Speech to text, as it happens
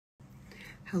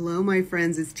Hello, my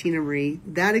friends. It's Tina Marie,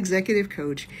 that executive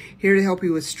coach, here to help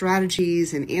you with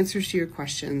strategies and answers to your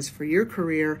questions for your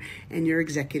career and your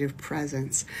executive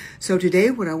presence. So today,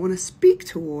 what I want to speak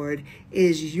toward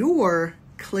is your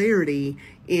clarity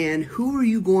in who are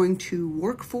you going to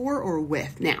work for or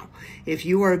with. Now, if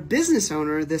you are a business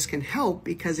owner, this can help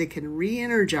because it can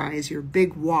re-energize your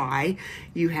big why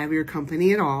you have your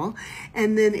company at all.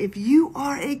 And then if you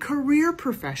are a career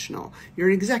professional, you're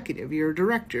an executive, you're a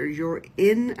director, you're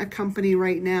in a company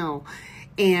right now,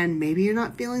 and maybe you're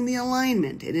not feeling the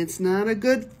alignment and it's not a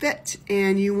good fit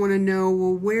and you want to know,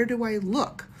 well, where do I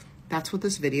look? That's what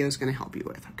this video is going to help you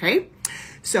with, okay?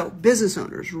 So business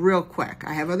owners, real quick,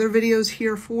 I have other videos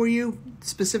here for you.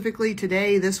 Specifically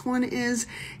today, this one is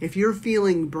if you're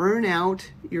feeling burnout,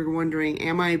 you're wondering,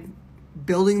 am I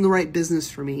building the right business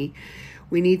for me?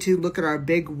 We need to look at our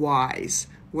big whys.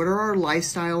 What are our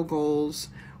lifestyle goals?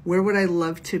 Where would I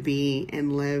love to be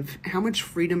and live? How much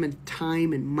freedom and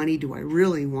time and money do I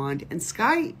really want? And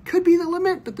sky could be the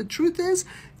limit, but the truth is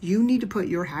you need to put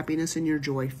your happiness and your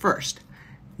joy first.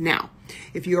 Now,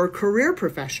 if you're a career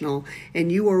professional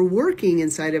and you are working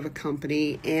inside of a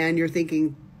company and you're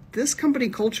thinking, this company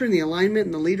culture and the alignment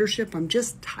and the leadership, I'm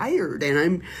just tired and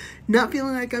I'm not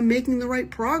feeling like I'm making the right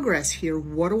progress here.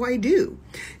 What do I do?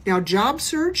 Now, job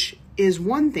search is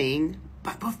one thing,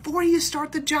 but before you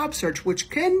start the job search,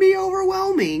 which can be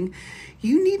overwhelming,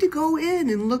 you need to go in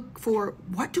and look for,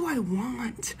 what do I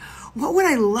want? What would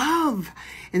I love?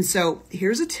 And so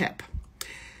here's a tip.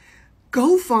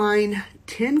 Go find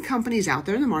 10 companies out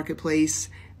there in the marketplace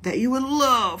that you would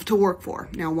love to work for.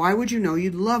 Now, why would you know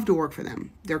you'd love to work for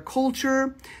them? Their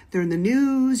culture, they're in the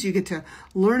news, you get to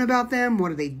learn about them.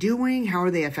 What are they doing? How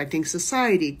are they affecting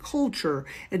society, culture,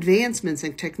 advancements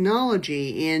in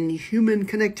technology and human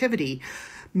connectivity?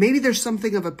 Maybe there's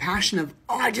something of a passion of,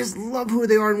 oh, I just love who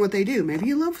they are and what they do. Maybe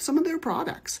you love some of their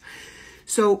products.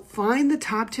 So find the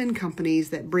top 10 companies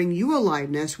that bring you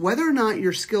aliveness, whether or not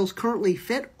your skills currently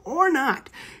fit or not.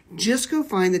 Just go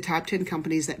find the top 10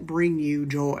 companies that bring you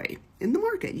joy in the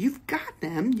market. You've got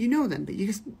them, you know them, but you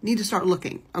just need to start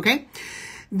looking, okay?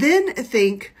 Then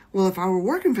think, well, if I were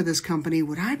working for this company,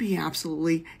 would I be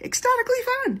absolutely ecstatically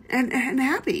fun and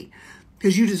happy?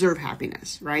 Because you deserve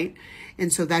happiness, right?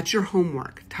 And so that's your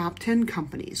homework. Top 10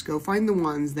 companies. Go find the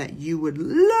ones that you would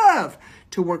love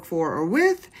to work for or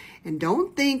with. And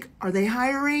don't think, are they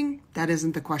hiring? That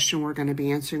isn't the question we're going to be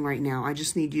answering right now. I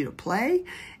just need you to play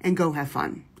and go have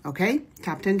fun. Okay?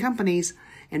 Top 10 companies.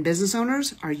 And business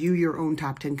owners, are you your own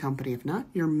top 10 company? If not,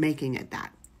 you're making it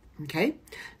that. Okay?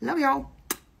 Love y'all.